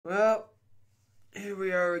Well, here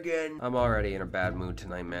we are again. I'm already in a bad mood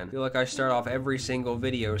tonight, man. I feel like I start off every single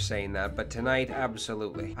video saying that, but tonight,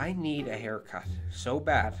 absolutely. I need a haircut so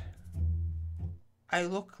bad. I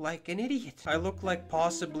look like an idiot. I look like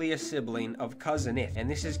possibly a sibling of Cousin It, and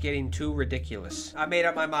this is getting too ridiculous. I made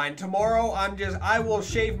up my mind. Tomorrow, I will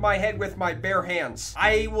shave my head with my bare hands.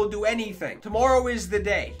 I will do anything. Tomorrow is the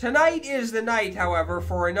day. Tonight is the night, however,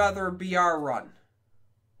 for another BR run.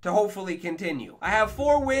 To hopefully continue. I have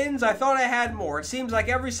 4 wins. I thought I had more. It seems like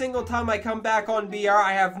every single time I come back on BR,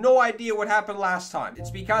 I have no idea what happened last time. It's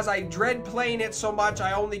because I dread playing it so much,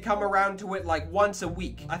 I only come around to it like once a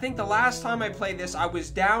week. I think the last time I played this, I was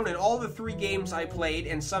down in all the 3 games I played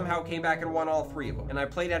and somehow came back and won all 3 of them. And I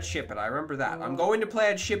played at Ship It. I remember that. I'm going to play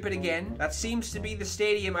at Ship It again. That seems to be the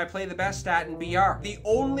stadium I play the best at in BR. The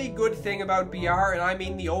only good thing about BR, and I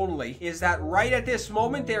mean the only, is that right at this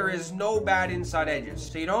moment, there is no bad inside edges.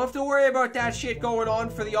 So you don't have to worry about that shit going on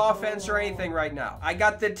for the offense or anything right now. I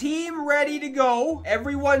got the team ready to go.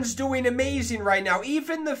 Everyone's doing amazing right now.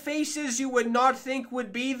 Even the faces you would not think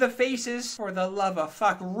would be the faces. For the love of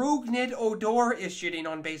fuck. Rugnid Odor is shitting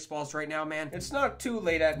on baseballs right now, man. It's not too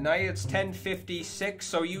late at night. It's 10:56,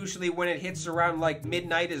 so usually when it hits around like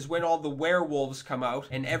midnight is when all the werewolves come out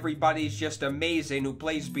and everybody's just amazing who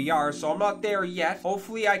plays BR, so I'm not there yet.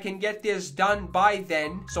 Hopefully I can get this done by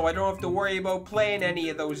then so I don't have to worry about playing any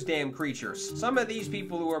of those damn creatures. Some of these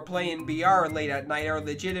people who are playing BR late at night are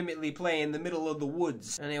legitimately playing in the middle of the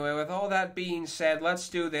woods. Anyway, with all that being said, let's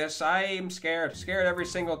do this. I am scared. Scared every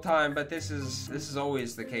single time, but this is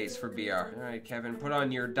always the case for BR. Alright, Kevin, put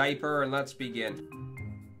on your diaper and let's begin.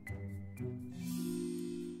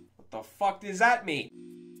 What the fuck does that mean?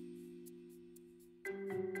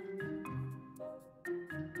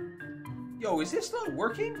 Yo, is this not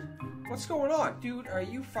working? What's going on? Dude, are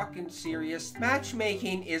you fucking serious?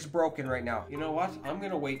 Matchmaking is broken right now. You know what? I'm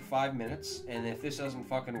gonna wait 5 minutes, and if this doesn't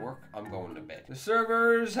fucking work, I'm going to bed. The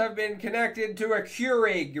servers have been connected to a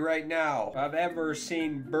Keurig right now. If I've ever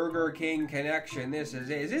seen Burger King connection, this is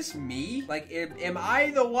it. Is this me? Like, am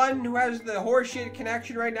I the one who has the horseshit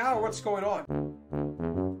connection right now, or what's going on?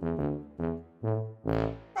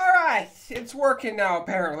 It's working now,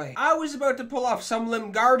 apparently. I was about to pull off some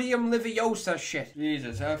Limgardium Liviosa shit.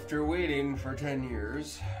 Jesus, after waiting for 10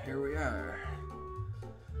 years, here we are.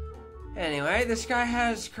 Anyway, this guy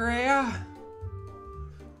has Correa.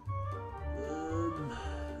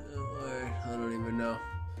 I don't even know.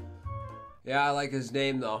 Yeah, I like his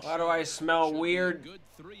name, though. Why do I smell weird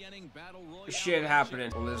shit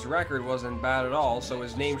happening? Well, his record wasn't bad at all, so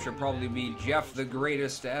his name should probably be Jeff the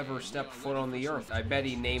Greatest to ever step foot on the earth. I bet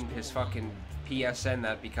he named his fucking PSN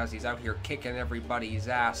that because he's out here kicking everybody's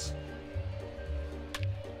ass.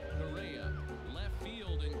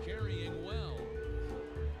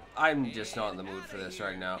 I'm just not in the mood for this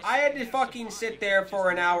right now. I had to fucking sit there for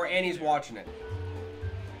an hour and he's watching it.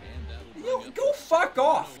 You go fuck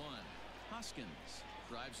off.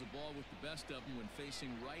 The ball with the best of them when facing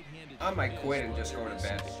right-handed. I might quit and just go to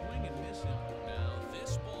bed. Swing and miss it. Now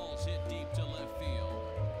this ball's hit deep to left field.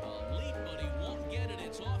 A leap, but he won't get it.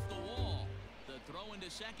 It's off the wall. The throw into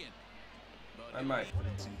second. But I might.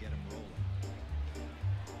 And get him rolling.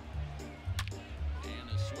 And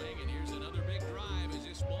a swing, and here's another big drive as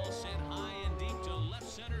this ball sent high and deep to left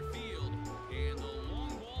center field. And the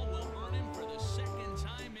long ball will earn him for the 2nd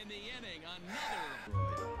time in the inning. Another.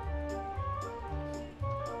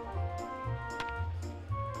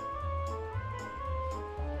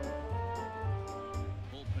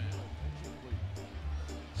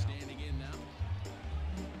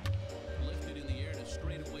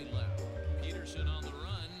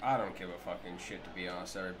 I don't give a fucking shit, to be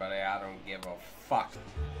honest, everybody. I don't give a fuck.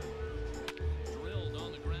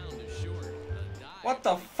 What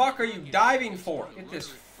the fuck are you diving for? Get this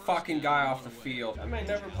fucking guy off the field. I may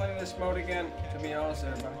never play this mode again, to be honest,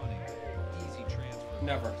 everybody.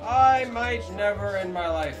 Never. I might never in my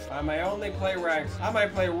life. I may only play ranked. I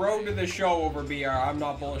might play Road to the Show over BR. I'm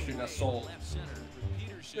not bullshitting a soul.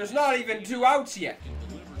 There's not even 2 outs yet.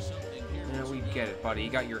 Yeah, we get it, buddy. You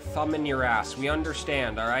got your thumb in your ass. We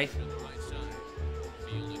understand, alright?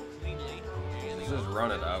 Let's just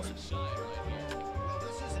run it out.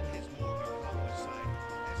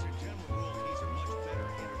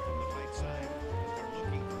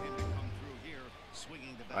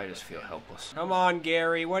 I just feel helpless. Come on,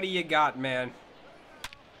 Gary. What do you got, man?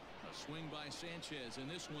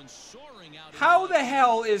 How the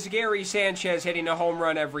hell is Gary Sanchez hitting a home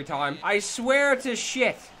run every time? I swear to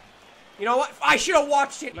shit. You know what? I should have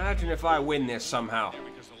watched it. Imagine if I win this somehow.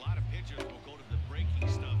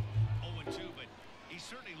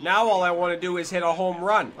 Now all I want to do is hit a home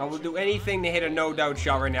run. I will do anything to hit a no-doubt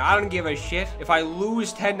shot right now. I don't give a shit if I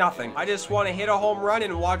lose 10-0. I just want to hit a home run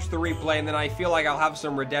and watch the replay, and then I feel like I'll have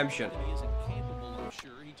some redemption.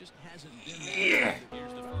 Yeah.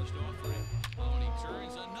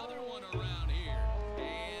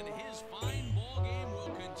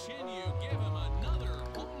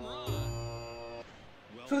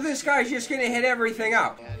 So this guy's just gonna hit everything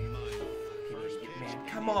out. Man,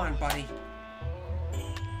 come on, buddy.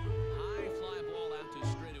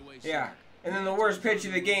 Yeah, and then the worst pitch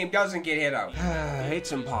of the game doesn't get hit out.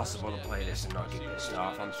 It's impossible to play this and not get pissed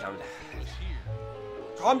off. I'm telling you.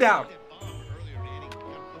 Calm down.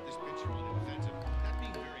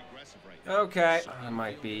 Okay. I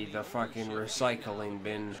might be the fucking recycling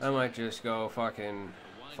bin. I might just go fucking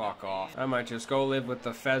fuck off. I might just go live with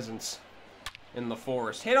the pheasants in the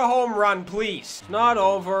forest. Hit a home run, please. It's not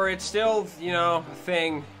over. It's still, you know, a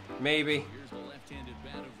thing. Maybe.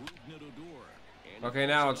 Okay,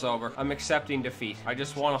 now it's over. I'm accepting defeat. I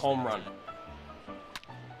just want a home run.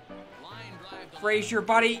 Frazier,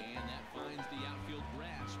 buddy.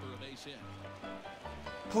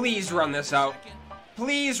 Please run this out.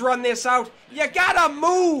 Please run this out. You gotta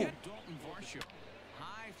move.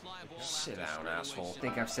 Sit down, asshole. I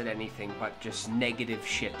think I've said anything but just negative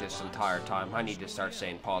shit this entire time. I need to start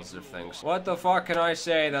saying positive things. What the fuck can I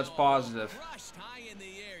say that's positive?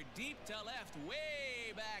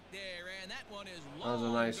 That was a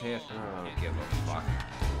nice hit. I don't give a fuck.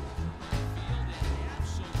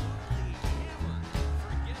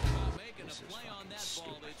 This is fucking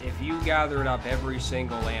stupid. If you gathered up every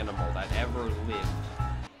single animal that ever lived,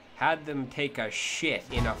 had them take a shit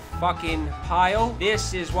in a fucking pile,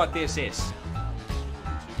 this is what this is.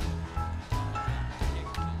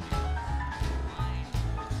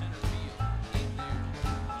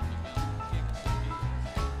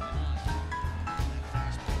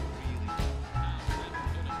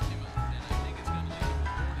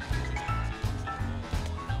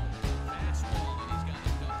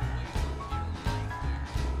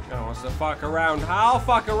 No, wants to fuck around. I'll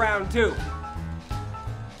fuck around too.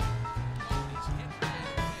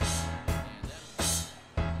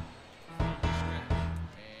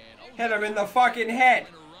 Hit him in the fucking head.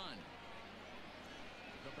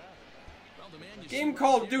 Game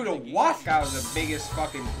called Doodle. What? Guy was the biggest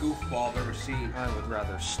fucking goofball I've ever seen. I would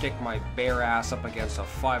rather stick my bare ass up against a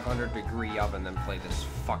 500-degree oven than play this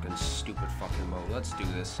fucking stupid fucking mode. Let's do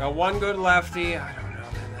this. Got one good lefty. I don't know,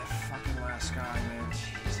 man. That fucking last guy, man.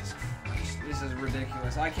 Jesus Christ. This is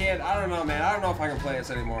ridiculous. I don't know, man. I don't know if I can play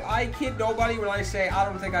this anymore. I kid nobody when I say I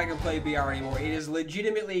don't think I can play BR anymore. It is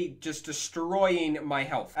legitimately just destroying my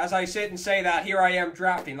health. As I sit and say that, here I am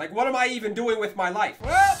drafting. Like, what am I even doing with my life?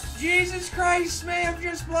 Well, Jesus Christ, may have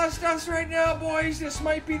just blessed us right now, boys. This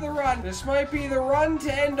might be the run. This might be the run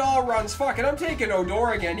to end all runs. Fuck it, I'm taking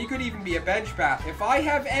Odor again. He could even be a bench bat. If I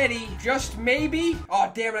have Eddie, just maybe.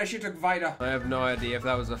 Oh, damn it, I should have took Vita. I have no idea if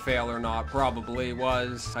that was a fail or not. Probably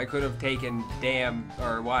was. I could have taken damn,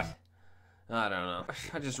 or what? I don't know.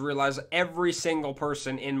 I just realized every single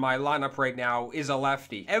person in my lineup right now is a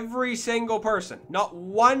lefty. Every single person. Not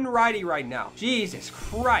one righty right now. Jesus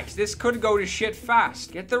Christ. This could go to shit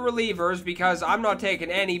fast. Get the relievers because I'm not taking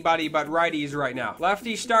anybody but righties right now.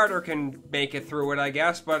 Lefty starter can make it through it, I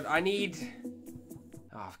guess, but I need...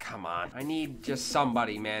 Oh, come on. I need just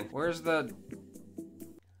somebody, man. Where's the...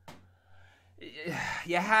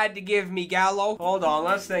 You had to give me Gallo. Hold on,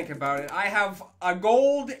 let's think about it. I have a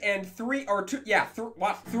gold and three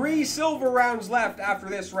silver rounds left after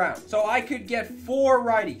this round. So I could get 4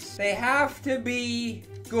 righties. They have to be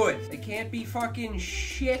good. They can't be fucking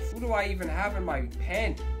shit. Who do I even have in my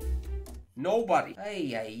pen? Nobody.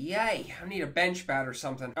 I need a bench bat or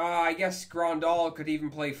something. I guess Grandal could even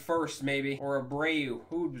play first, maybe. Or Abreu.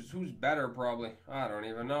 Who's better, probably? I don't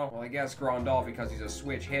even know. Well, I guess Grandal because he's a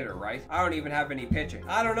switch hitter, right? I don't even have any pitching.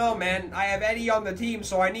 I don't know, man. I have Eddie on the team,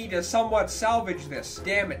 so I need to somewhat salvage this.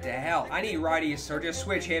 Damn it to hell. I need righties or just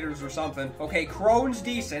switch hitters or something. Okay, Crone's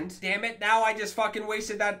decent. Damn it, now I just fucking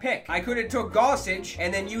wasted that pick. I could have took Gossage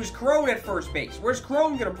and then used Crone at first base. Where's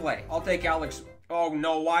Crone gonna play? I'll take Alex... Oh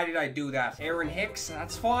no, why did I do that? Aaron Hicks,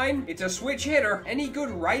 that's fine. It's a switch hitter. Any good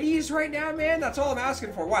righties right now, man? That's all I'm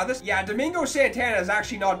asking for. Wow, yeah, Domingo Santana is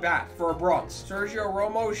actually not bad for a bronze. Sergio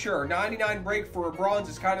Romo, sure. 99 break for a bronze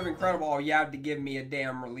is kind of incredible. Oh, you have to give me a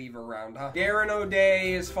damn reliever round, huh? Darren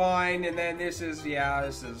O'Day is fine, and then this is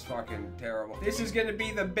fucking terrible. This is gonna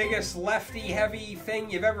be the biggest lefty-heavy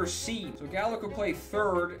thing you've ever seen. So Gallo could play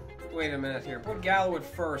third. Wait a minute here. Put Gallo at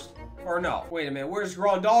first. Or no. Wait a minute. Where's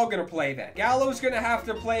Grandal gonna play then? Gallo's gonna have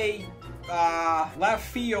to play left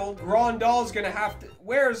field. Grandal's gonna have to...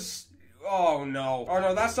 Oh no. Oh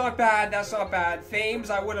no, that's not bad. That's not bad. Fames,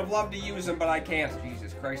 I would have loved to use them, but I can't.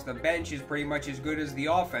 Jesus Christ, the bench is pretty much as good as the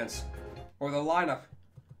offense. Or the lineup.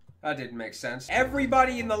 That didn't make sense.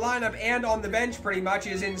 Everybody in the lineup and on the bench pretty much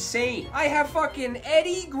is insane. I have fucking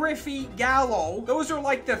Eddie, Griffey, Gallo. Those are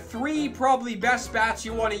like the 3 probably best bats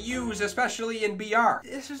you want to use, especially in BR.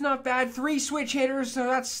 This is not bad. 3 switch hitters, so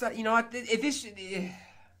that's, you know, if this...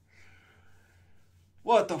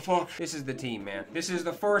 What the fuck? This is the team, man. This is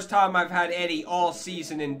the first time I've had Eddie all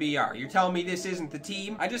season in BR. You're telling me this isn't the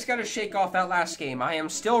team? I just gotta shake off that last game. I am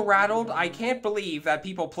still rattled. I can't believe that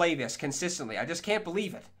people play this consistently. I just can't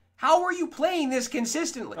believe it. How are you playing this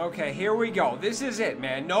consistently? Okay, here we go. This is it,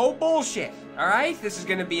 man. No bullshit. Alright? This is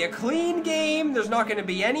gonna be a clean game. There's not gonna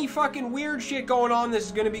be any fucking weird shit going on. This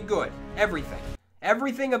is gonna be good. Everything.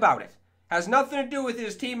 Everything about it. Has nothing to do with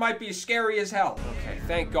his team might be scary as hell. Okay,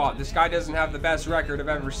 thank God. This guy doesn't have the best record I've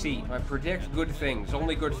ever seen. I predict good things.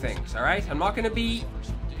 Only good things, alright? I'm not gonna be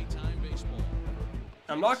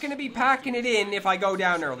packing it in if I go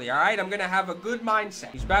down early, alright? I'm gonna have a good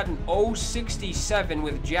mindset. He's batting .067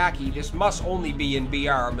 with Jackie. This must only be in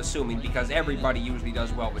BR, I'm assuming, because everybody usually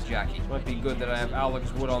does well with Jackie. Might be good that I have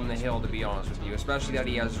Alex Wood on the hill, to be honest with you. Especially that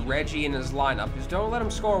he has Reggie in his lineup. Just don't let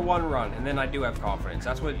him score 1 run, and then I do have confidence.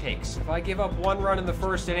 That's what it takes. If I give up 1 run in the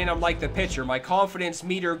first inning, I'm like the pitcher. My confidence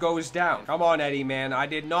meter goes down. Come on, Eddie, man. I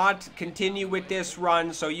did not continue with this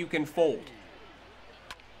run, so you can fold.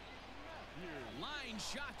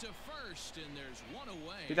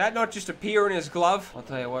 Did that not just appear in his glove? I'll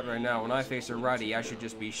tell you what right now, when I face a righty, I should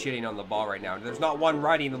just be shitting on the ball right now. There's not one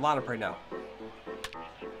righty in the lineup right now.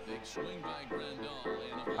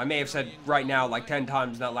 I may have said right now like 10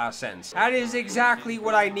 times in that last sentence. That is exactly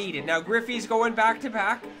what I needed. Now Griffey's going back to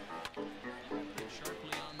back.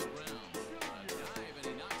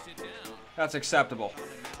 That's acceptable.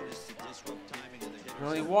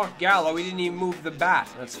 Well, he walked Gallo, he didn't even move the bat.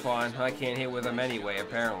 That's fine. I can't hit with him anyway,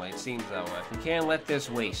 apparently. It seems that way. You can't let this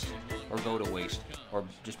waste. Or go to waste. Or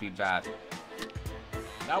just be bad.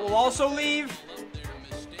 That will also leave.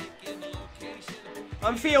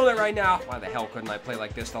 I'm feeling it right now. Why the hell couldn't I play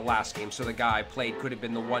like this the last game so the guy I played could have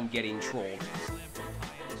been the one getting trolled?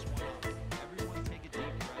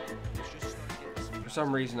 For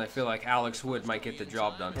some reason, I feel like Alex Wood might get the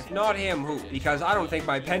job done. If not him, who? Because I don't think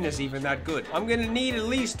my pen is even that good. I'm gonna need at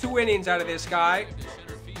least 2 innings out of this guy.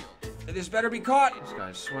 This better be caught. This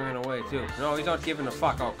guy's swinging away, too. No, he's not giving a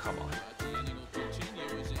fuck. Oh, come on.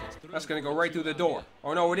 That's gonna go right through the door.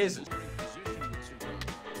 Oh, no, it isn't.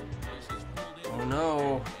 Oh,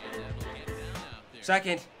 no.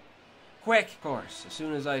 Second. Quick. Of course, as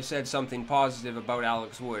soon as I said something positive about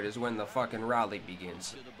Alex Wood is when the fucking rally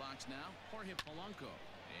begins.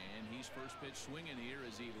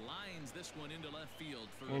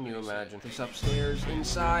 Can you imagine? This upstairs,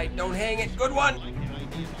 inside, don't hang it. Good one.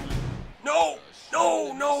 No,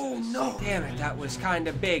 no, no, no. Damn it, that was kind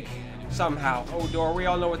of big somehow. Odor, we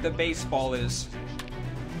all know what the baseball is.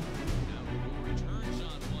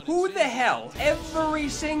 Who the hell? Every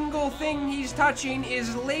single thing he's touching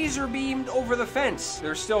is laser beamed over the fence.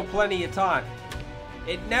 There's still plenty of time.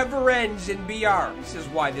 It never ends in BR. This is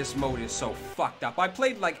why this mode is so fucked up. I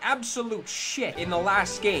played like absolute shit in the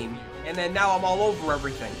last game, and then now I'm all over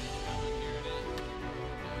everything.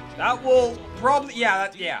 That will probably,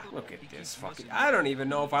 yeah. Look at this fucking, I don't even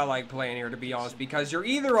know if I like playing here, to be honest, because you're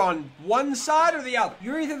either on one side or the other.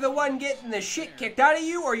 You're either the one getting the shit kicked out of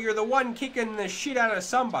you, or you're the one kicking the shit out of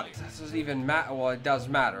somebody. This doesn't even matter, well, it does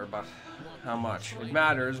matter, but how much? It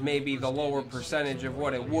matters maybe the lower percentage of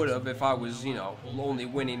what it would have if I was, you know, only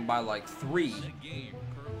winning by like 3.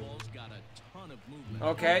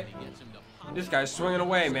 Okay. This guy's swinging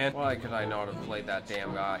away, man. Why could I not have played that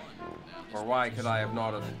damn guy? Or why could I have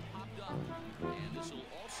not have...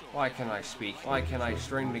 Why can I speak? Why can I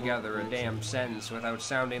string together a damn sentence without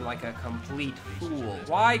sounding like a complete fool?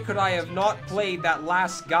 Why could I have not played that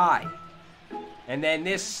last guy? And then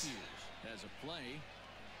this...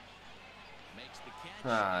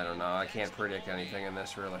 I don't know. I can't predict anything in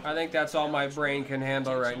this, really. I think that's all my brain can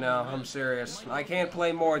handle right now. I'm serious. I can't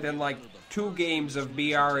play more than, like, 2 games of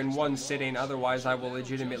BR in one sitting, otherwise I will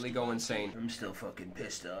legitimately go insane. I'm still fucking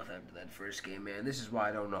pissed off after that first game, man. This is why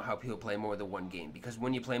I don't know how people play more than 1 game. Because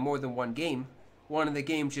when you play more than 1 game, one of the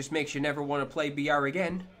games just makes you never want to play BR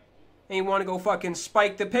again. And you want to go fucking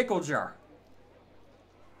spike the pickle jar.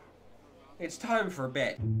 It's time for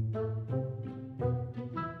bed.